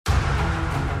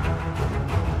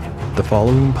The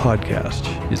following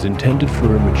podcast is intended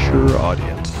for a mature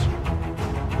audience.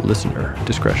 Listener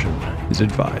discretion is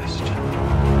advised.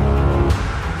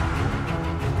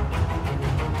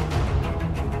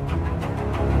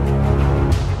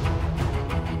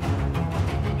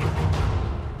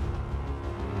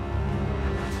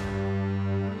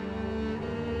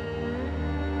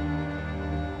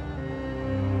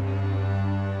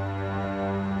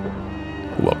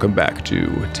 Welcome back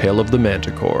to Tale of the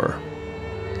Manticore.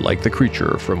 Like the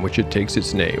creature from which it takes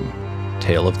its name,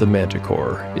 Tale of the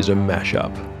Manticore is a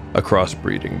mashup, a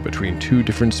crossbreeding between two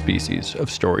different species of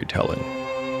storytelling.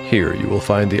 Here you will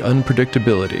find the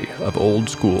unpredictability of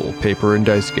old-school paper and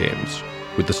dice games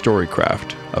with the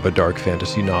storycraft of a dark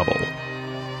fantasy novel.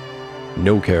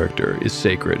 No character is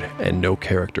sacred, and no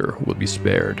character will be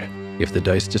spared if the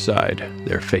dice decide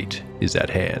their fate is at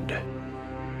hand.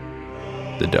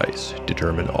 The dice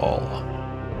determine all.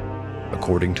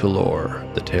 According to lore,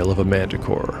 the tale of a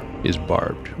manticore is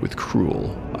barbed with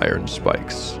cruel iron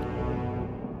spikes.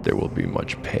 There will be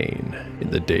much pain in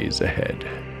the days ahead.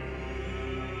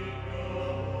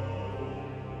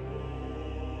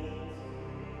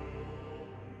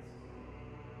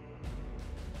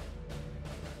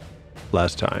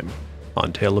 Last time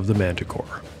on Tale of the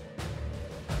Manticore.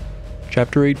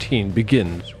 Chapter 18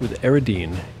 begins with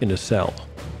Eridine in a cell.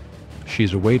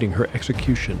 She's awaiting her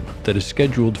execution that is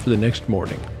scheduled for the next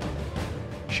morning.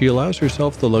 She allows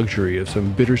herself the luxury of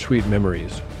some bittersweet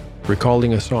memories,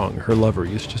 recalling a song her lover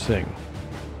used to sing.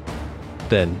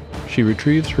 Then, she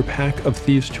retrieves her pack of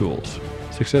thieves' tools,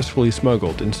 successfully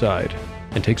smuggled inside,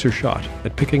 and takes her shot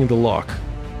at picking the lock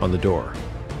on the door.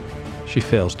 She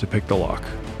fails to pick the lock,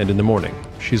 and in the morning,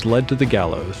 she's led to the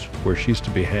gallows where she's to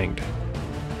be hanged.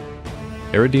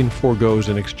 Eridine forgoes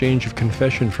an exchange of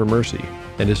confession for mercy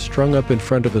and is strung up in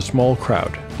front of a small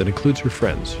crowd that includes her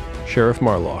friends, Sheriff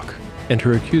Marlock, and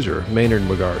her accuser, Maynard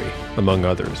Magari, among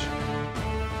others.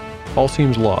 All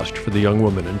seems lost for the young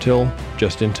woman until,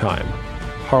 just in time,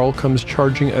 Harl comes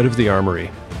charging out of the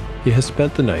armory. He has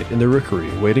spent the night in the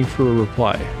rookery waiting for a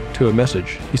reply to a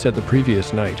message he sent the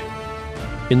previous night.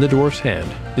 In the dwarf's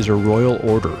hand is a royal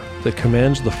order that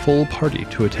commands the full party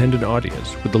to attend an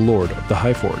audience with the Lord of the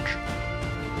Highforge.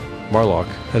 Marlock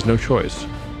has no choice.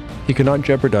 He cannot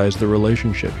jeopardize the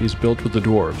relationship he's built with the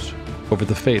dwarves over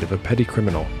the fate of a petty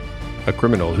criminal, a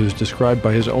criminal who's described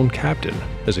by his own captain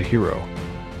as a hero.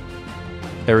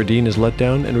 Eridine is let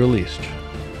down and released.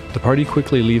 The party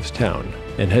quickly leaves town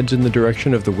and heads in the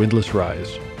direction of the Windless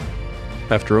Rise.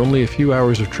 After only a few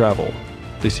hours of travel,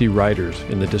 they see riders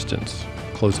in the distance,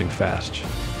 closing fast.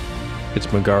 It's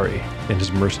Magari and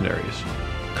his mercenaries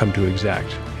come to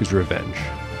exact his revenge.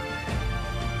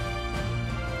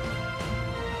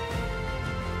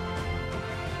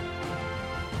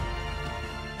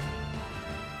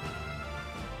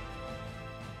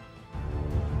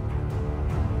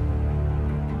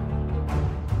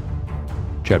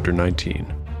 Chapter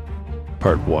 19,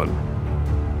 Part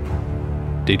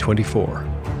 1. Day 24,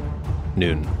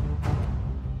 noon.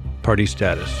 Party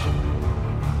status.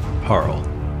 Harl,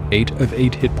 8 of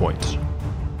 8 hit points.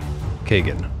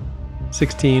 Kagan,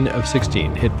 16 of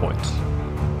 16 hit points.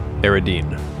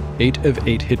 Eridine, 8 of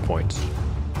 8 hit points.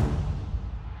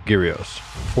 Gyrios,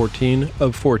 14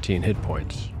 of 14 hit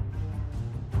points.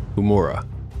 Umura,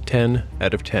 10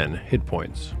 out of 10 hit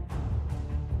points.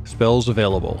 Spells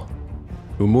available.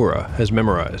 Umura has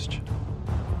memorized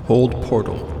Hold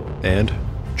Portal and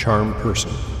Charm Person.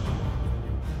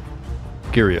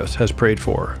 Gyrios has prayed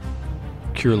for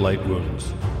Cure Light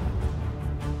Wounds.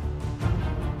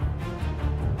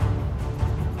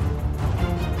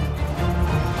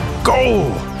 Go!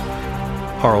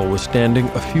 Harl was standing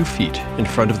a few feet in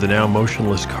front of the now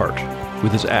motionless cart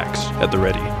with his axe at the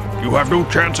ready. You have no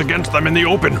chance against them in the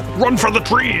open. Run for the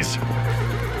trees!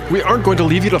 We aren't going to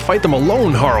leave you to fight them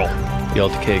alone, Harl,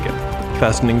 yelled Kagan,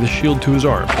 fastening the shield to his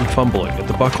arm and fumbling at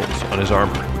the buckles on his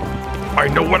armor. I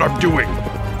know what I'm doing.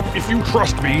 If you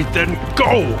trust me, then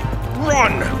go!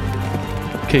 Run!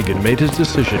 Kagan made his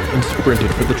decision and sprinted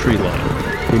for the tree line.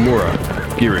 Umura,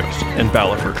 Gyrios, and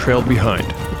Balifer trailed behind.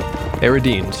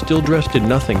 Eridine, still dressed in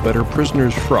nothing but her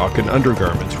prisoner's frock and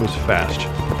undergarments, was fast,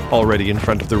 already in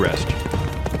front of the rest.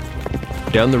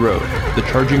 Down the road, the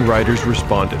charging riders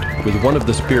responded, with one of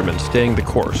the spearmen staying the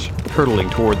course, hurtling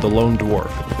toward the lone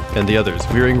dwarf, and the others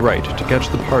veering right to catch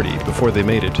the party before they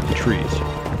made it to the trees.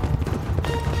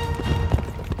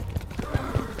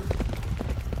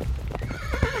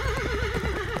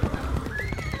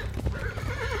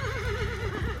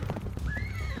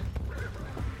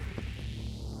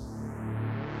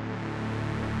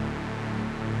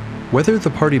 Whether the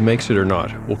party makes it or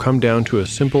not will come down to a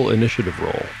simple initiative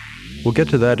roll. We'll get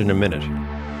to that in a minute.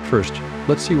 First,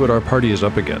 let's see what our party is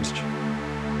up against.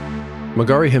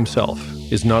 Magari himself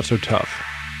is not so tough.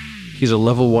 He's a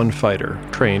level 1 fighter,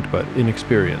 trained but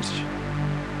inexperienced.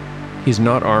 He's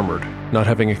not armored, not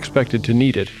having expected to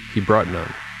need it, he brought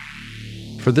none.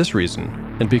 For this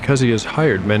reason, and because he has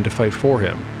hired men to fight for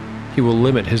him, he will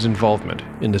limit his involvement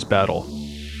in this battle.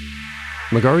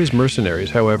 Magari's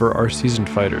mercenaries, however, are seasoned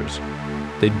fighters.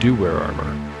 They do wear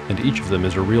armor, and each of them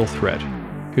is a real threat.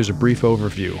 Here's a brief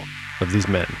overview of these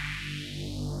men.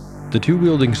 The two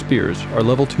wielding spears are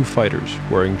level 2 fighters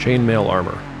wearing chainmail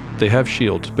armor. They have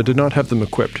shields, but did not have them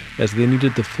equipped, as they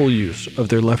needed the full use of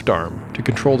their left arm to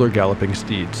control their galloping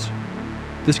steeds.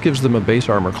 This gives them a base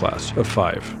armor class of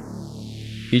 5.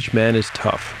 Each man is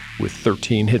tough, with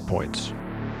 13 hit points.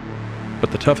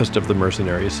 But the toughest of the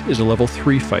mercenaries is a level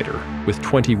 3 fighter, with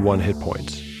 21 hit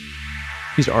points.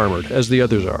 He's armored, as the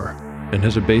others are, and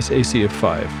has a base AC of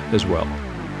 5 as well.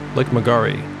 Like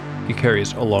Magari, he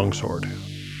carries a longsword.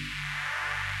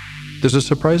 There's a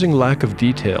surprising lack of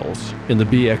details in the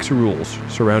BX rules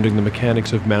surrounding the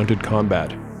mechanics of mounted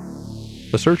combat.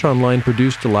 A search online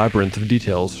produced a labyrinth of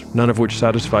details, none of which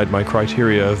satisfied my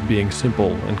criteria of being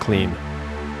simple and clean.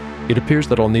 It appears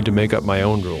that I'll need to make up my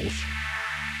own rules.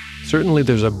 Certainly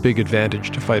there's a big advantage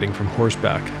to fighting from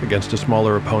horseback against a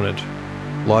smaller opponent.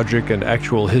 Logic and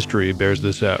actual history bears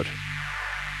this out.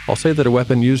 I'll say that a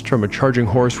weapon used from a charging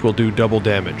horse will do double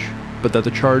damage, but that the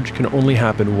charge can only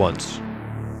happen once.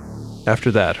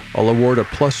 After that, I'll award a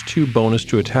 +2 bonus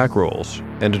to attack rolls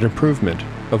and an improvement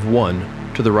of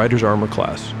 1 to the rider's armor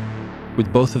class,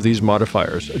 with both of these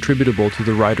modifiers attributable to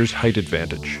the rider's height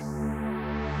advantage.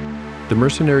 The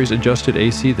mercenary's adjusted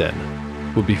AC then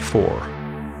will be 4,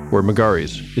 where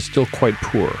Magari's is still quite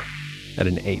poor at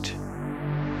an 8.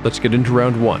 Let's get into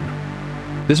round 1.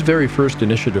 This very first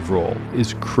initiative roll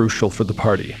is crucial for the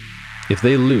party. If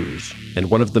they lose, and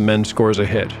one of the men scores a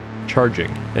hit,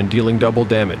 charging and dealing double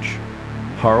damage,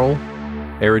 Harl,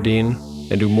 Eredin,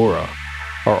 and Umura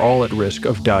are all at risk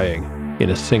of dying in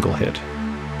a single hit.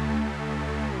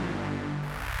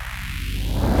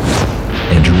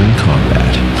 Entering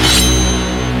combat.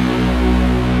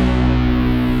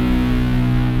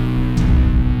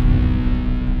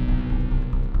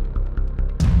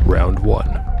 Round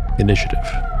 1. Initiative.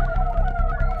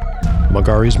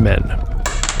 Magari's men.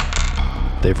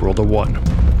 They've rolled a 1.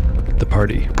 The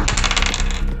party.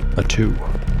 A 2.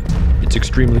 It's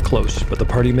extremely close, but the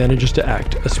party manages to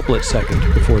act a split second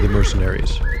before the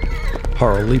mercenaries.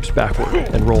 Harl leaps backward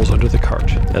and rolls under the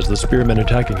cart, as the spearmen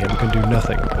attacking him can do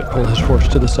nothing but pull his horse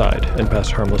to the side and pass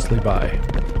harmlessly by.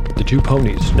 The 2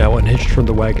 ponies, now unhitched from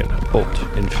the wagon, bolt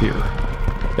in fear.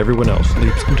 Everyone else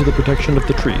leaps into the protection of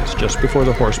the trees just before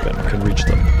the horsemen can reach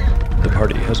them. The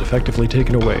party has effectively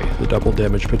taken away the double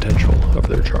damage potential of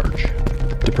their charge.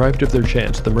 Deprived of their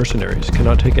chance, the mercenaries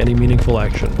cannot take any meaningful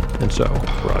action, and so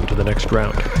we're on to the next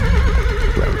round.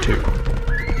 Round 2.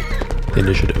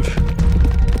 Initiative.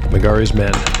 Magari's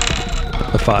men.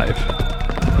 A 5.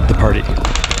 The party.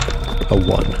 A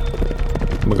 1.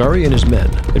 Magari and his men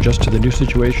adjust to the new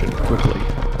situation quickly.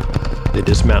 They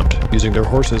dismount, using their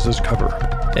horses as cover.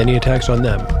 Any attacks on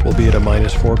them will be at a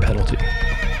 -4 penalty.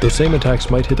 Those same attacks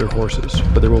might hit their horses,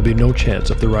 but there will be no chance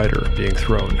of the rider being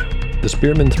thrown. The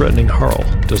spearman threatening Harl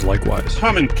does likewise.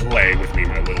 Come and play with me,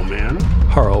 my little man.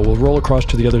 Harl will roll across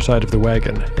to the other side of the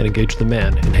wagon and engage the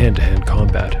man in hand-to-hand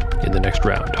combat in the next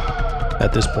round.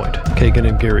 At this point, Kagan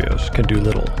and Gyrios can do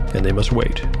little, and they must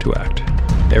wait to act.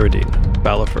 Eredin,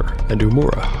 Balifer, and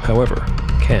Umura, however,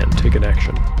 can take an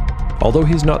action. Although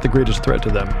he's not the greatest threat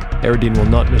to them, Eredin will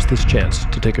not miss this chance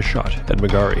to take a shot at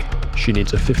Magari. She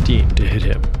needs a 15 to hit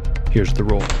him. Here's the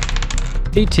roll.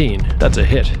 18, that's a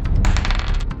hit.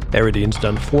 Eredin's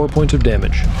done 4 points of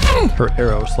damage. Her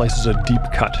arrow slices a deep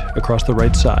cut across the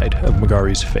right side of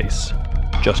Magari's face,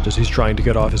 just as he's trying to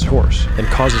get off his horse and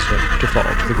causes him to fall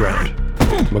to the ground.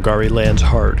 Magari lands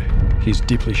hard. He's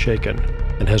deeply shaken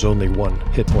and has only 1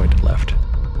 hit point left.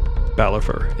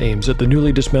 Balifer aims at the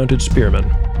newly dismounted spearman.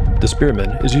 The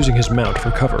spearman is using his mount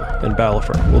for cover, and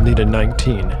Balifer will need a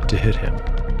 19 to hit him.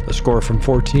 A score from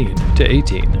 14 to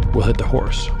 18 will hit the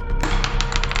horse.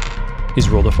 He's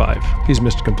rolled a 5. He's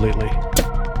missed completely.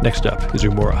 Next up is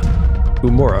Umura.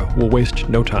 Umura will waste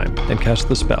no time and cast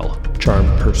the spell, Charm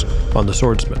Person, on the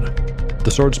swordsman.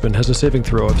 The swordsman has a saving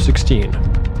throw of 16.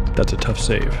 That's a tough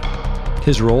save.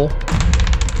 His roll?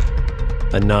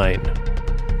 A 9.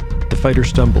 The fighter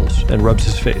stumbles and rubs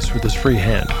his face with his free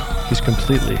hand. He's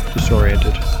completely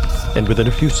disoriented, and within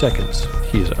a few seconds,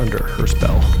 he is under her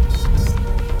spell.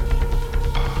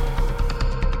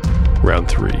 Round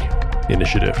 3.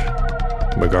 Initiative.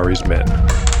 Magari's men.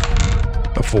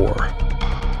 A 4.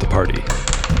 The party.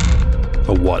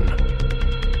 A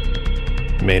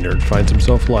 1. Maynard finds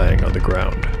himself lying on the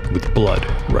ground, with blood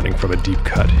running from a deep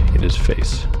cut in his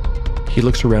face. He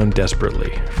looks around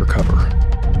desperately for cover.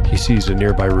 He sees a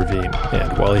nearby ravine,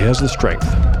 and while he has the strength,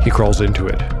 he crawls into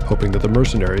it, hoping that the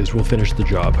mercenaries will finish the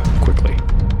job quickly.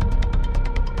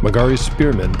 Magari's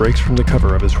spearman breaks from the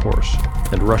cover of his horse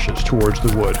and rushes towards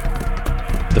the wood.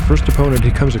 The first opponent he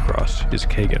comes across is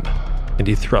Kagan, and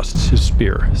he thrusts his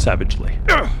spear savagely.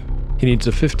 He needs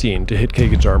a 15 to hit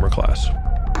Kagan's armor class.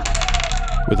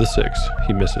 With a 6,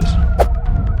 he misses.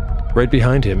 Right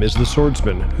behind him is the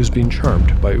swordsman who's been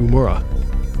charmed by Umura.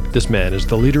 This man is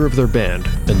the leader of their band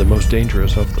and the most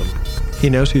dangerous of them. He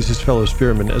now sees his fellow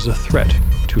spearman as a threat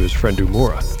to his friend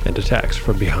Umura and attacks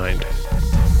from behind.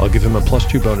 I'll give him a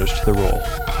 +2 bonus to the roll.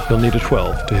 He'll need a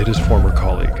 12 to hit his former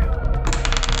colleague.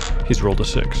 He's rolled a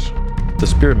 6. The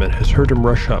spearman has heard him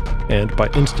rush up and, by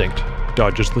instinct,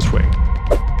 dodges the swing.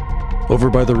 Over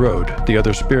by the road, the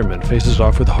other spearman faces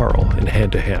off with Harl in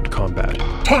hand-to-hand combat.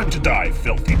 Time to die,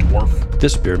 filthy dwarf.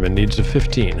 This spearman needs a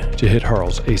 15 to hit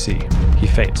Harl's AC. He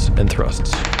feints and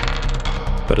thrusts.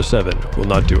 But a 7 will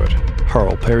not do it.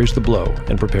 Harl parries the blow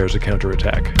and prepares a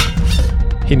counterattack.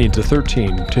 He needs a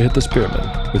 13 to hit the spearman,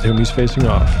 with whom he's facing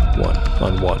off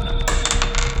 1-on-1.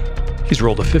 He's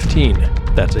rolled a 15.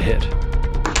 That's a hit.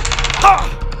 Ha!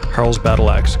 Harl's battle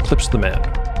axe clips the man,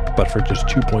 but for just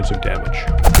 2 points of damage.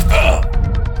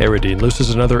 Eridine looses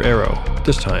another arrow.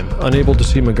 This time, unable to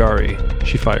see Magari,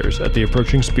 she fires at the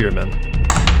approaching spearman.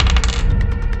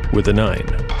 With a 9,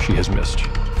 she has missed.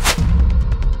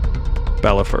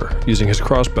 Balifer, using his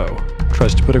crossbow,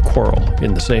 tries to put a quarrel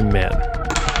in the same man.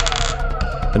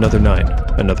 Another 9,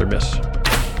 another miss.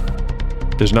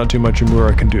 There's not too much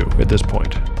Umura can do at this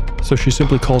point, so she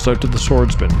simply calls out to the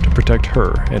swordsman to protect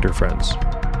her and her friends.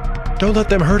 Don't let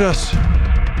them hurt us!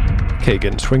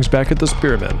 Kagan swings back at the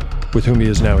spearman, with whom he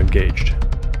is now engaged.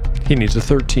 He needs a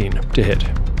 13 to hit.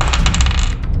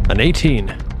 An 18.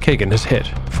 Kagan has hit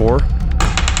for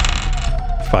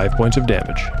 5 points of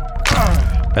damage.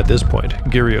 At this point,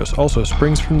 Gyrios also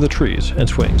springs from the trees and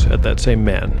swings at that same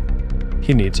man.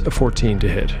 He needs a 14 to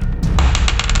hit.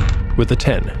 With a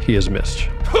 10, he has missed.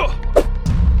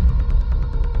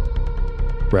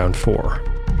 Round 4.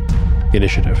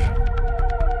 Initiative.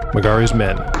 Magari's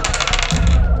men.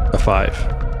 A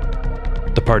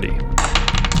 5. The party.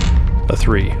 A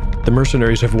 3. The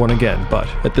mercenaries have won again, but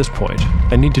at this point,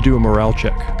 I need to do a morale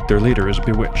check. Their leader is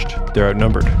bewitched, they're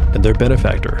outnumbered, and their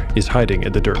benefactor is hiding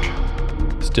in the dirt.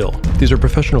 Still, these are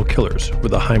professional killers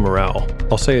with a high morale.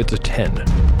 I'll say it's a 10.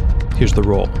 Here's the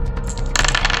roll.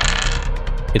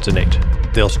 It's an 8.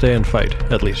 They'll stay and fight,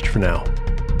 at least for now.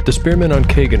 The spearman on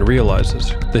Kagan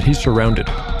realizes that he's surrounded,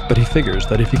 but he figures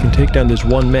that if he can take down this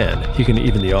one man, he can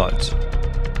even the odds.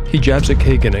 He jabs at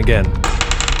Kagan again,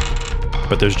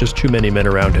 but there's just too many men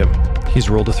around him. He's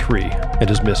rolled a 3 and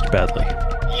has missed badly.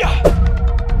 Yeah.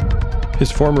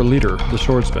 His former leader, the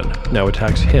swordsman, now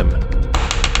attacks him,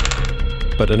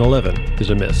 but an 11 is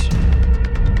a miss.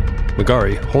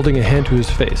 Magari, holding a hand to his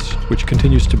face, which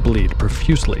continues to bleed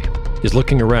profusely, is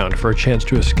looking around for a chance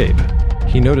to escape.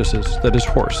 He notices that his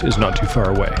horse is not too far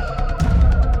away.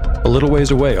 A little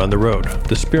ways away on the road,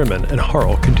 the spearman and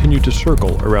Harl continue to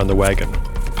circle around the wagon.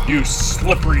 You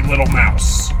slippery little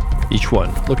mouse. Each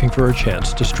one looking for a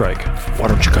chance to strike. Why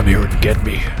don't you come here and get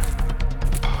me?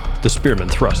 The spearman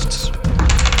thrusts.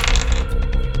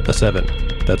 A 7.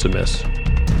 That's a miss.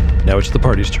 Now it's the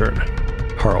party's turn.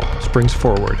 Harl springs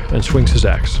forward and swings his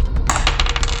axe.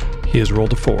 He has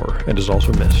rolled a 4 and has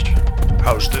also missed.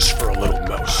 How's this for a little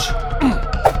mouse?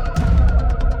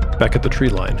 Back at the tree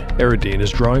line, Eridine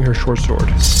is drawing her short sword.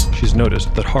 She's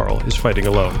noticed that Harl is fighting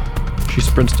alone. She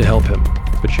sprints to help him,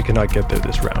 but she cannot get there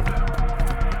this round.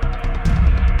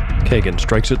 Kagan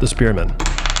strikes at the spearman.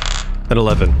 An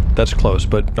 11. That's close,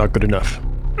 but not good enough.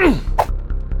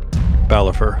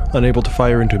 Balifer, unable to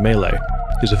fire into melee,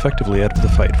 is effectively out of the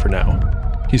fight for now.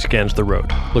 He scans the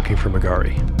road, looking for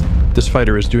Magari. This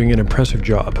fighter is doing an impressive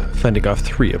job, fending off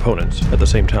 3 opponents at the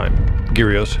same time.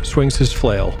 Gyrios swings his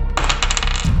flail,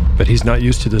 but he's not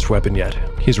used to this weapon yet.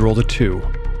 He's rolled a 2.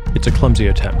 It's a clumsy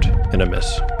attempt, and a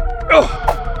miss.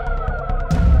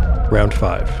 Round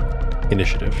 5.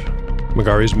 Initiative.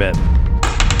 Magari's men.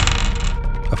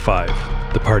 A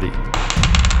 5. The party.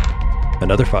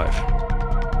 Another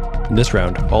 5. In this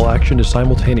round, all action is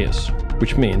simultaneous,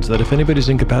 which means that if anybody's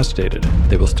incapacitated,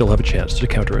 they will still have a chance to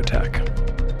counterattack.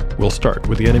 We'll start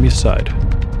with the enemy's side.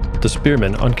 The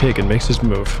spearman on Kagan makes his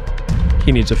move.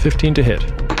 He needs a 15 to hit.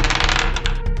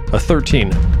 A 13.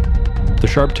 The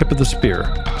sharp tip of the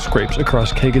spear scrapes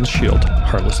across Kagan's shield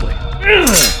harmlessly.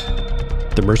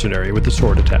 The mercenary with the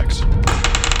sword attacks.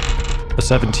 A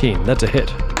 17, that's a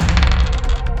hit.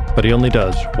 But he only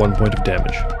does 1 point of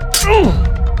damage.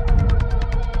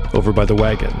 Over by the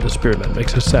wagon, the spearman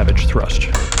makes a savage thrust.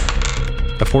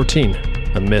 A 14,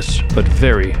 a miss, but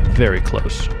very, very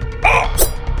close.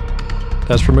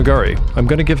 As for Magari, I'm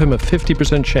going to give him a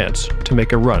 50% chance to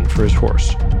make a run for his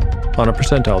horse. On a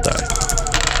percentile die.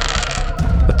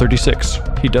 A 36,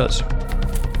 he does.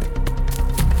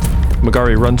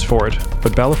 Magari runs for it,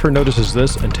 but Balafur notices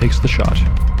this and takes the shot.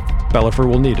 Balafur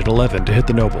will need an 11 to hit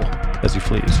the noble as he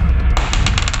flees.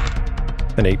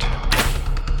 An 8.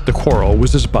 The quarrel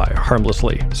whizzes by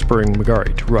harmlessly, spurring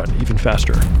Magari to run even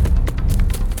faster.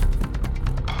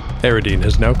 Eridine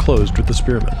has now closed with the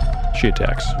spearman. She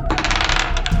attacks.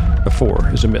 A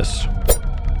 4 is a miss.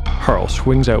 Harl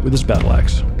swings out with his battle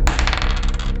axe.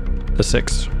 A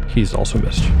 6, he's also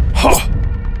missed. Ha!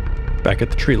 Back at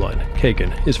the tree line,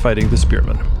 Kagan is fighting the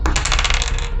spearman.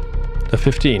 A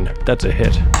 15, that's a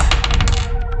hit.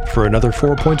 For another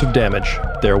 4 points of damage,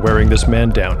 they're wearing this man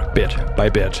down bit by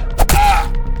bit.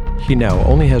 He now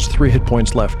only has 3 hit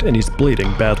points left and he's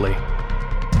bleeding badly.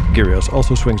 Gyrios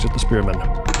also swings at the spearman.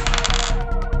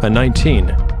 A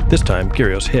 19, this time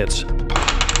Gyrios hits.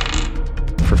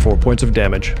 For 4 points of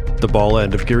damage, the ball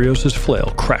end of Gyrios'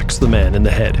 flail cracks the man in the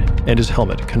head, and his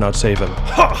helmet cannot save him.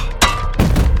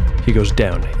 Ha! He goes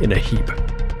down in a heap.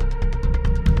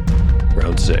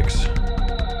 Round 6.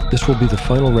 This will be the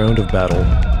final round of battle.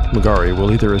 Magari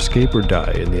will either escape or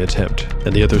die in the attempt,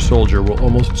 and the other soldier will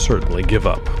almost certainly give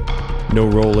up. No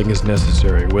rolling is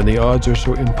necessary when the odds are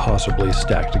so impossibly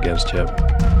stacked against him,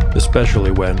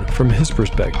 especially when, from his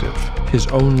perspective, his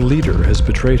own leader has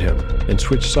betrayed him and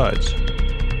switched sides.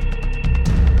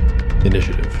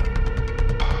 Initiative.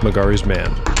 Magari's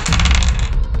man.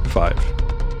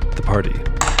 5. The party.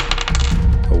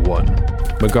 A 1.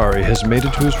 Magari has made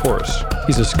it to his horse.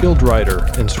 He's a skilled rider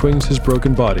and swings his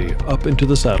broken body up into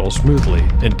the saddle smoothly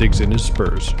and digs in his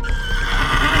spurs.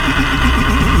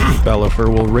 Balafur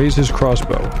will raise his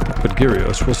crossbow, but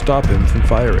Gyrios will stop him from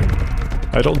firing.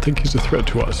 I don't think he's a threat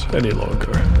to us any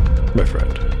longer, my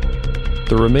friend.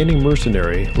 The remaining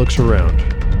mercenary looks around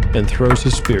and throws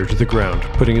his spear to the ground,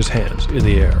 putting his hands in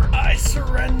the air. I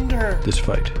surrender! This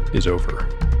fight is over.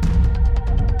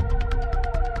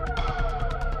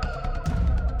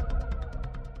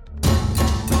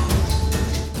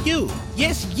 You!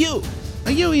 Yes, you!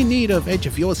 Are you in need of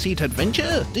edge-of-your-seat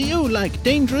adventure? Do you like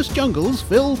dangerous jungles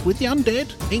filled with the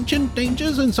undead, ancient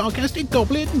dangers and sarcastic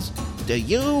goblins? Do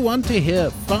you want to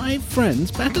hear 5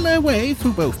 friends battle their way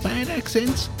through both bad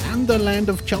accents and the land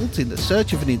of Chult in the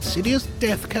search of an insidious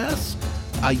death curse?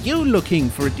 Are you looking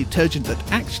for a detergent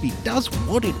that actually does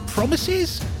what it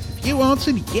promises? If you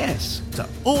answered yes to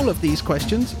all of these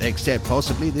questions, except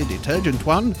possibly the detergent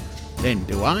one, then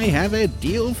do I have a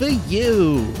deal for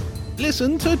you?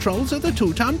 Listen to Trolls of the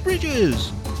Two-Ton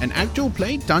Bridges, an actual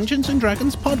play Dungeons &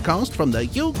 Dragons podcast from the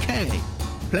UK,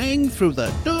 playing through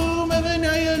the Doom of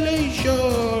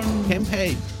Annihilation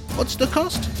campaign. What's the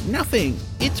cost? Nothing.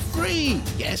 It's free.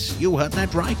 Yes, you heard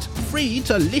that right. Free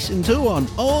to listen to on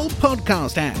all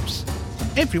podcast apps.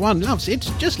 Everyone loves it.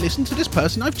 Just listen to this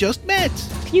person I've just met.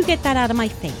 Can you get that out of my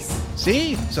face?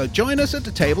 See? So join us at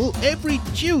the table every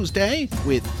Tuesday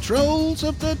with Trolls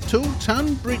of the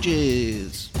Two-Ton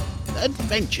Bridges.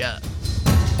 Adventure.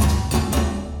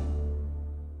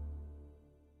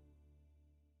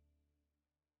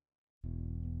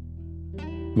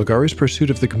 Magari's pursuit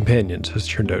of the companions has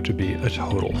turned out to be a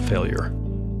total failure.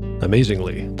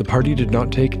 Amazingly, the party did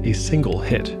not take a single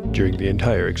hit during the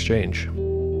entire exchange.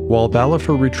 While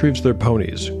Balafur retrieves their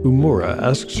ponies, Umura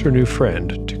asks her new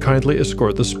friend to kindly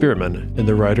escort the spearman and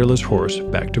the riderless horse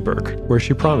back to Burke, where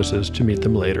she promises to meet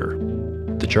them later.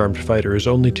 The charmed fighter is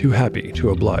only too happy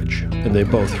to oblige, and they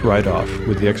both ride off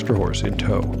with the extra horse in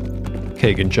tow.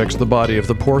 Kagan checks the body of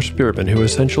the poor spearman who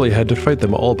essentially had to fight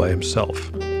them all by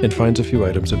himself, and finds a few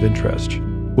items of interest.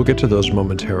 We'll get to those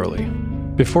momentarily.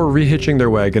 Before rehitching their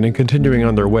wagon and continuing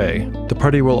on their way, the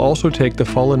party will also take the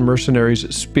fallen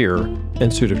mercenary's spear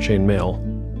and suit of chainmail.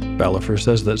 Balafur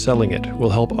says that selling it will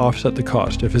help offset the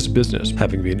cost of his business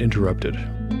having been interrupted.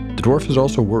 The dwarf is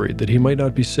also worried that he might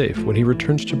not be safe when he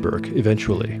returns to Burke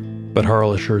eventually, but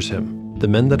Harl assures him the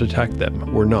men that attacked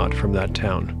them were not from that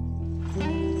town.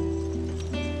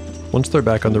 Once they're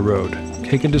back on the road,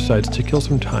 Kagan decides to kill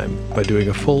some time by doing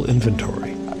a full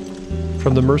inventory.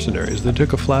 From the mercenaries, they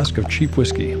took a flask of cheap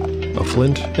whiskey, a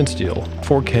flint and steel,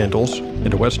 4 candles,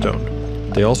 and a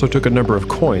whetstone. They also took a number of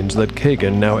coins that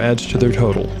Kagan now adds to their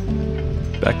total.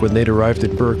 Back when they'd arrived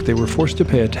in Burke, they were forced to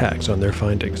pay a tax on their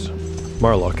findings.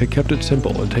 Marlock had kept it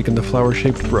simple and taken the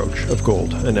flower-shaped brooch of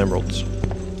gold and emeralds.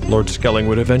 Lord Skelling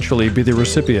would eventually be the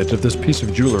recipient of this piece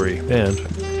of jewelry, and,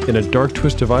 in a dark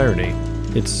twist of irony,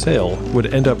 its sale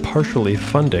would end up partially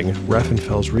funding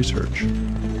Raffenfell's research.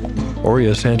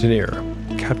 Aurea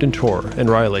Santanir, Captain Tor, and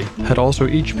Riley had also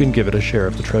each been given a share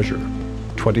of the treasure,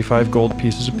 25 gold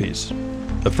pieces apiece.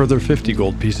 A further 50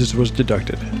 gold pieces was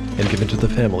deducted and given to the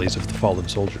families of the fallen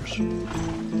soldiers.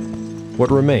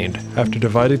 What remained, after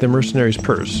dividing the mercenaries'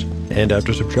 purse, and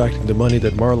after subtracting the money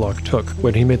that Marlock took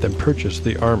when he made them purchase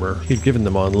the armor he'd given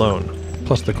them on loan,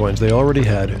 plus the coins they already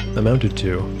had, amounted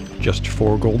to just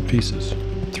 4 gold pieces,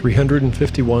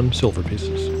 351 silver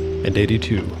pieces, and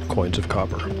 82 coins of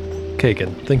copper.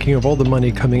 Kagan, thinking of all the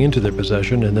money coming into their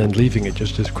possession and then leaving it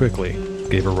just as quickly,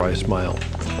 gave a wry smile.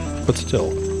 But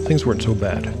still, things weren't so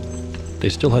bad. They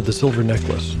still had the silver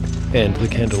necklace, and the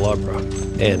candelabra,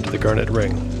 and the garnet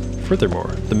ring.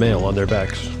 Furthermore, the mail on their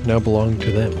backs now belonged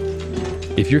to them.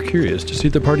 If you're curious to see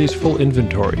the party's full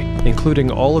inventory,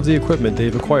 including all of the equipment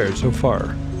they've acquired so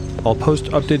far, I'll post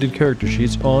updated character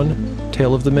sheets on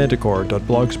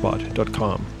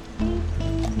taleofthemanticore.blogspot.com.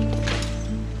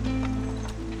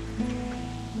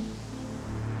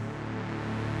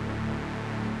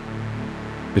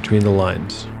 Between the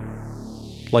lines.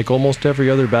 Like almost every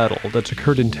other battle that's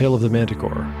occurred in Tale of the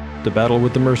Manticore, the battle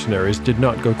with the mercenaries did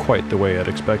not go quite the way I'd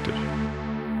expected.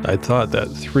 I'd thought that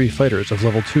 3 fighters of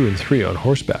level 2 and 3 on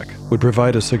horseback would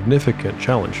provide a significant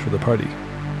challenge for the party.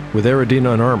 With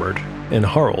Eredin unarmored, and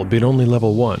Harl being only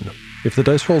level 1, if the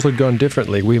dice rolls had gone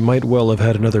differently, we might well have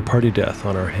had another party death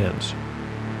on our hands.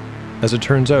 As it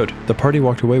turns out, the party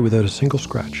walked away without a single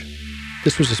scratch.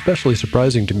 This was especially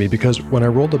surprising to me because when I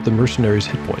rolled up the mercenaries'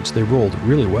 hit points, they rolled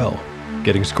really well,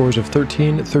 getting scores of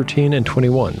 13, 13, and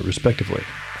 21, respectively,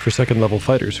 for second-level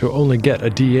fighters who only get a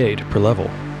D8 per level.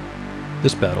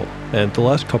 This battle, and the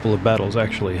last couple of battles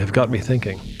actually, have got me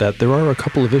thinking that there are a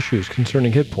couple of issues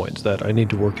concerning hit points that I need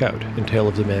to work out in Tale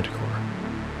of the Manticore.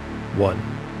 1.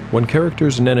 When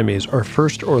characters and enemies are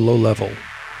first or low level,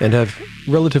 and have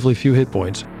relatively few hit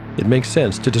points, it makes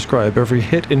sense to describe every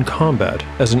hit in combat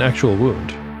as an actual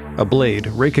wound, a blade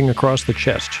raking across the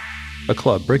chest, a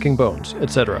club breaking bones,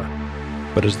 etc.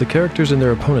 But as the characters and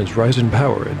their opponents rise in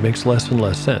power, it makes less and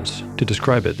less sense to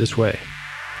describe it this way.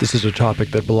 This is a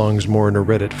topic that belongs more in a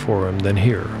Reddit forum than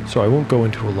here, so I won't go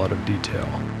into a lot of detail.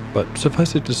 But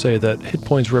suffice it to say that hit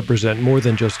points represent more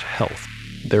than just health.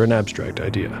 They're an abstract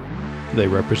idea. They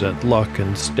represent luck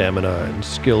and stamina and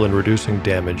skill in reducing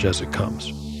damage as it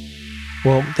comes.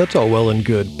 Well, that's all well and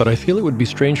good, but I feel it would be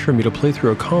strange for me to play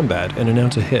through a combat and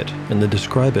announce a hit, and then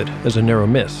describe it as a narrow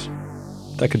miss.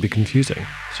 That could be confusing.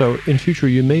 So, in future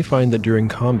you may find that during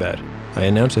combat, I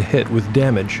announce a hit with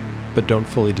damage, but don't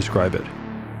fully describe it.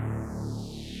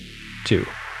 2.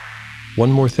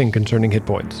 One more thing concerning hit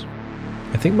points.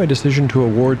 I think my decision to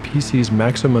award PCs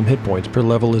maximum hit points per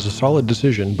level is a solid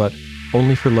decision, but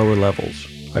only for lower levels.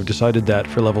 I've decided that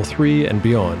for level 3 and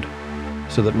beyond,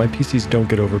 so that my PCs don't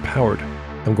get overpowered,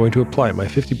 I'm going to apply my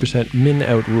 50%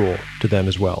 min-out rule to them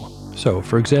as well. So,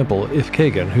 for example, if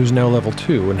Kagan, who's now level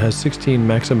 2 and has 16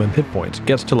 maximum hit points,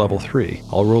 gets to level 3,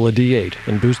 I'll roll a d8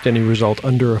 and boost any result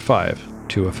under a 5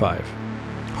 to a 5.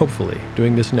 Hopefully,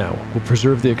 doing this now will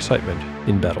preserve the excitement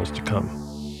in battles to come.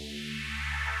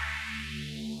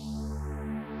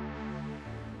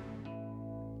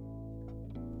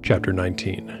 Chapter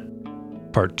 19,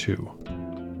 Part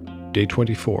 2, Day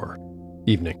 24,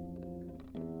 Evening.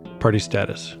 Party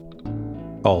status.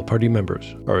 All party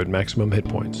members are at maximum hit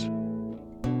points.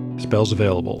 Spells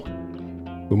available.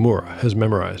 Umura has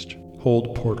memorized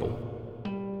Hold Portal.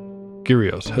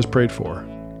 Gyrios has prayed for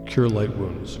Cure Light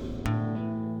Wounds.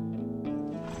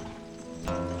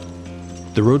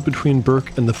 The road between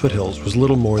Burke and the foothills was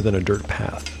little more than a dirt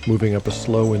path, moving up a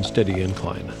slow and steady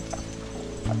incline.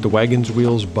 The wagon's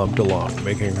wheels bumped along,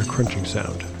 making a crunching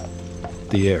sound.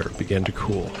 The air began to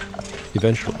cool.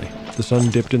 Eventually, the sun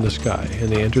dipped in the sky, and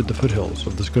they entered the foothills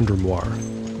of the Skundra.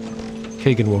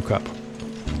 Kagan woke up.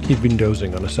 He'd been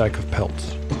dozing on a sack of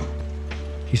pelts.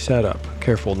 He sat up,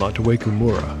 careful not to wake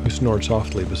Umura, who snored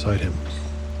softly beside him.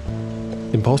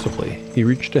 Impulsively, he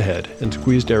reached ahead and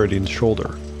squeezed Eredin's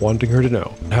shoulder, wanting her to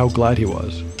know how glad he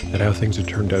was at how things had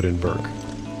turned out in Burke.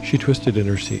 She twisted in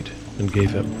her seat and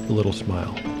gave him a little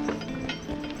smile.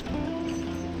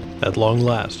 At long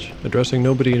last, addressing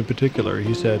nobody in particular,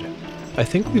 he said, "I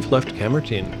think we've left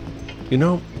Camertine. You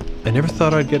know, I never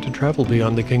thought I'd get to travel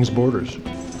beyond the king's borders."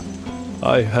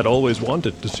 "I had always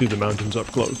wanted to see the mountains up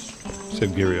close,"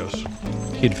 said Gyrios.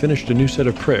 He had finished a new set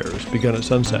of prayers, begun at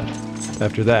sunset.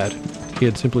 After that, he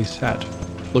had simply sat,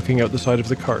 looking out the side of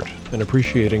the cart and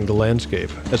appreciating the landscape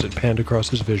as it panned across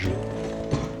his vision.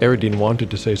 Eredin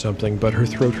wanted to say something, but her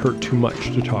throat hurt too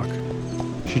much to talk.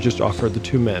 she just offered the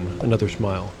two men another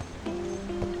smile.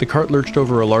 The cart lurched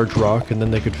over a large rock, and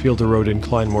then they could feel the road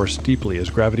incline more steeply as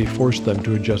gravity forced them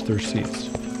to adjust their seats.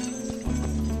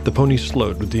 The pony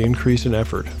slowed with the increase in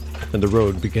effort, and the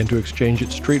road began to exchange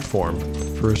its straight form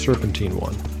for a serpentine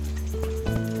one.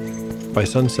 By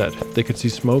sunset, they could see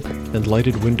smoke and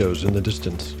lighted windows in the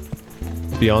distance.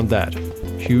 Beyond that,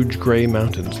 huge gray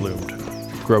mountains loomed,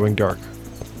 growing dark,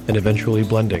 and eventually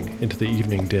blending into the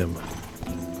evening dim.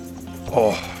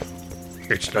 Oh,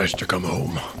 it's nice to come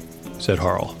home, said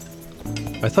Harl.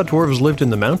 I thought dwarves lived in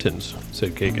the mountains,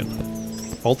 said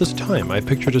Kagan. All this time I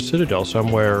pictured a citadel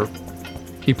somewhere.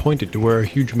 He pointed to where a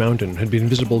huge mountain had been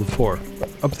visible before.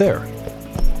 Up there.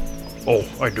 Oh,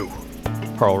 I do,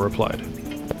 Harl replied.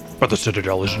 But the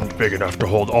citadel isn't big enough to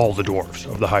hold all the dwarves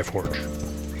of the High Forge.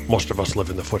 Most of us live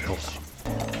in the foothills.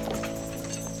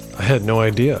 I had no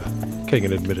idea,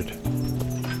 Kagan admitted.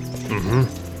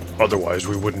 Otherwise,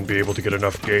 we wouldn't be able to get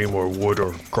enough game or wood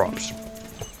or crops.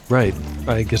 Right,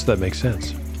 I guess that makes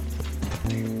sense.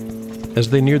 As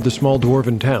they neared the small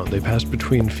dwarven town, they passed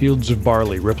between fields of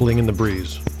barley rippling in the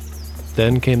breeze.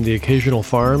 Then came the occasional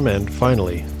farm and,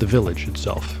 finally, the village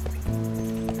itself.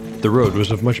 The road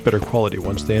was of much better quality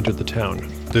once they entered the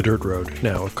town, the dirt road,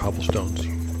 now of cobblestones.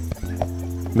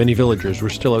 Many villagers were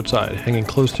still outside, hanging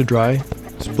close to dry,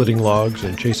 splitting logs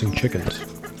and chasing chickens.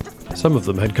 Some of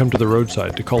them had come to the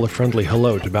roadside to call a friendly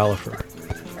hello to Balifer.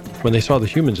 When they saw the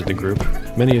humans in the group,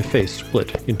 many a face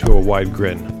split into a wide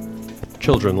grin.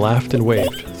 Children laughed and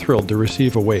waved, thrilled to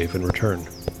receive a wave in return.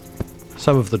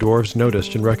 Some of the dwarves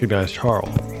noticed and recognized Harl.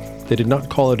 They did not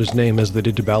call out his name as they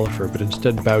did to Balifer, but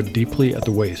instead bowed deeply at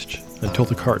the waist until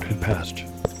the cart had passed.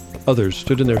 Others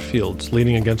stood in their fields,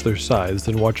 leaning against their scythes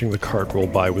and watching the cart roll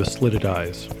by with slitted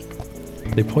eyes.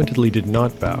 They pointedly did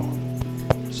not bow.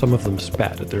 Some of them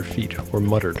spat at their feet or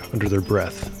muttered under their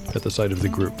breath at the sight of the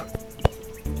group.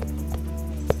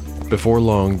 Before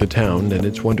long, the town and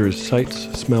its wondrous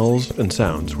sights, smells, and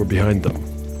sounds were behind them.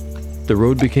 The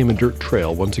road became a dirt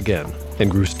trail once again, and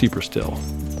grew steeper still.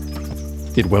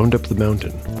 It wound up the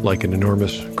mountain like an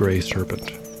enormous gray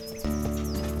serpent.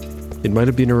 It might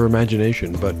have been her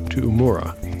imagination, but to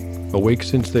Umura, awake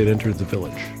since they'd entered the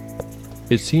village,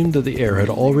 it seemed that the air had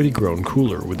already grown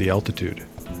cooler with the altitude.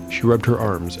 She rubbed her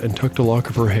arms and tucked a lock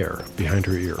of her hair behind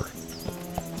her ear.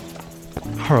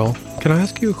 Harl, can I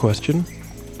ask you a question?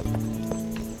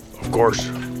 Of course.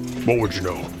 What would you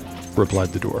know? Replied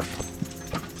the dwarf.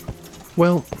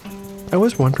 Well, I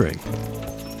was wondering.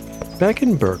 Back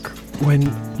in Berk, when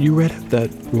you read out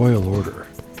that royal order.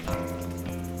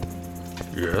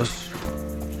 Yes?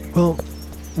 Well,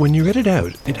 when you read it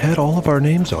out, it had all of our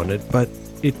names on it, but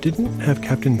it didn't have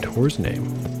Captain Tor's name,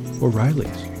 or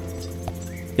Riley's.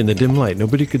 In the dim light,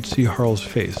 nobody could see Harl's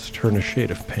face turn a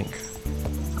shade of pink.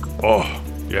 Oh,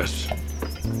 yes.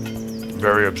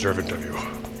 Very observant of you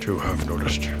to have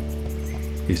noticed,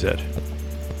 he said.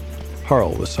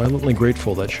 Harl was silently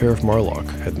grateful that Sheriff Marlock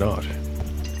had not.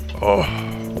 Oh,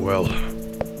 well,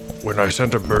 when I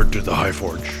sent a bird to the High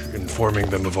Forge, informing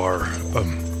them of our,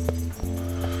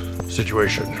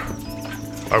 situation,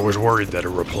 I was worried that a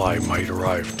reply might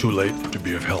arrive too late to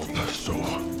be of help, so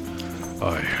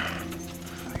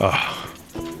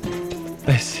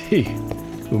I see,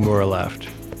 Umura laughed.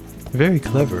 Very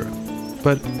clever.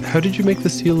 But how did you make the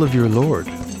seal of your lord?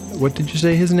 What did you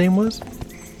say his name was?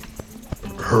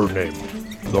 Her name,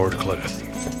 Lord Clenneth.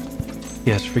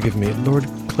 Yes, forgive me. Lord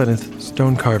Clenneth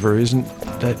Stonecarver, isn't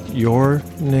that your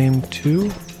name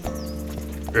too?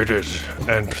 It is,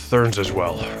 and Thurns as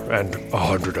well, and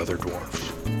 100 other dwarves.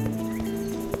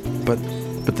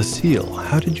 But the seal,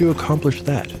 how did you accomplish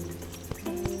that?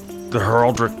 The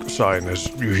heraldic sign, as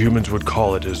you humans would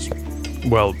call it, is,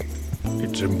 well,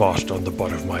 it's embossed on the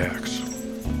butt of my axe.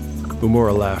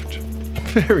 Umura laughed.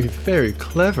 Very, very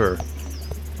clever.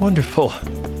 Wonderful.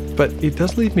 But it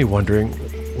does leave me wondering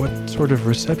what sort of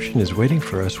reception is waiting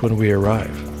for us when we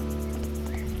arrive.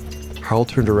 Harl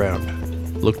turned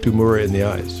around, looked Umura in the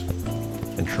eyes,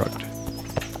 and shrugged.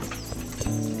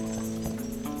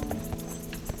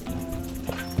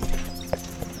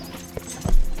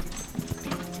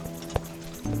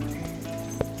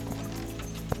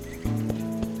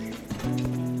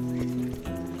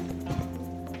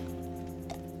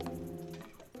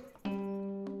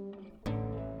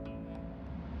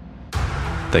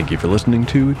 Thank you for listening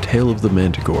to Tale of the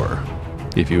Manticore.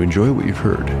 If you enjoy what you've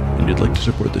heard and you'd like to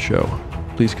support the show,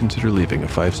 please consider leaving a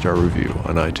 5-star review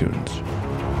on iTunes.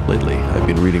 Lately, I've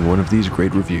been reading one of these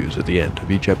great reviews at the end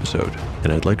of each episode,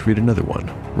 and I'd like to read another one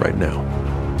right now.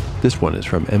 This one is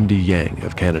from MD Yang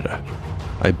of Canada.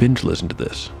 I binge listened to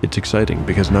this. It's exciting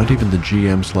because not even the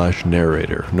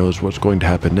GM/narrator knows what's going to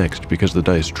happen next because the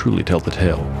dice truly tell the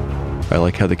tale. I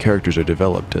like how the characters are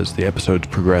developed as the episodes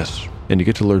progress, and you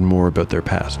get to learn more about their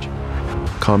past.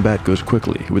 Combat goes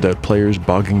quickly, without players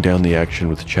bogging down the action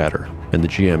with chatter, and the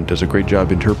GM does a great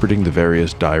job interpreting the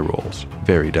various die rolls.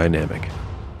 Very dynamic.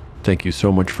 Thank you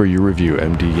so much for your review,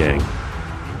 MD Yang.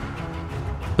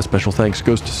 A special thanks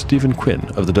goes to Stephen Quinn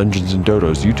of the Dungeons &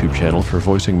 Dodos YouTube channel for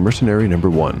voicing Mercenary No.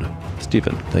 1.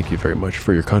 Stephen, thank you very much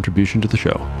for your contribution to the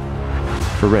show.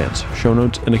 For rants, show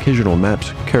notes, and occasional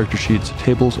maps, character sheets,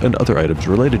 tables, and other items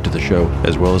related to the show,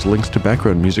 as well as links to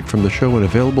background music from the show and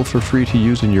available for free to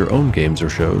use in your own games or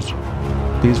shows,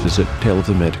 please visit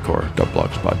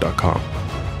taleofthemanticore.blogspot.com.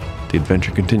 The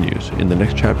adventure continues in the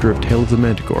next chapter of Tale of the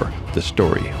Manticore, the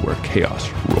story where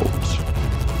chaos rolls.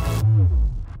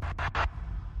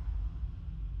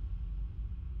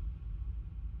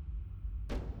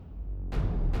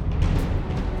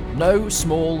 No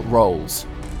Small Roles,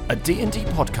 a D&D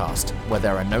podcast where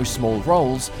there are no small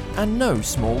roles and no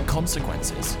small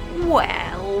consequences.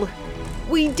 Well,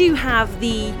 we do have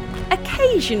the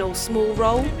occasional small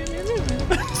roll.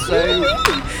 So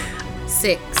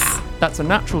 6. that's a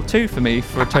natural 2 for me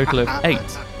for a total of 8.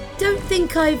 Don't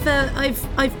think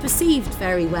I've perceived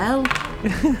very well.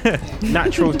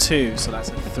 Natural 2, so that's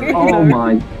a 3. Oh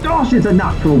my gosh, it's a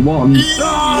natural 1.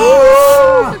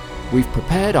 We've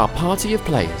prepared our party of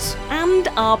players, And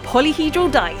our polyhedral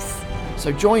dice.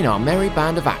 so join our merry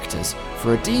band of actors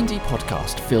for a D&D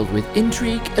podcast filled with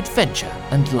intrigue, adventure,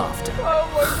 and laughter.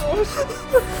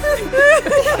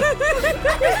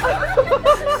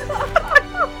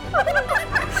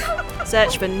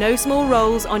 Search for No Small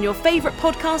Rolls on your favourite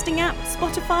podcasting app,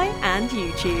 Spotify and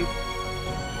YouTube.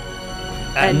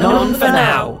 Anon for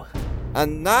now.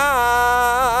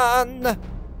 Anan!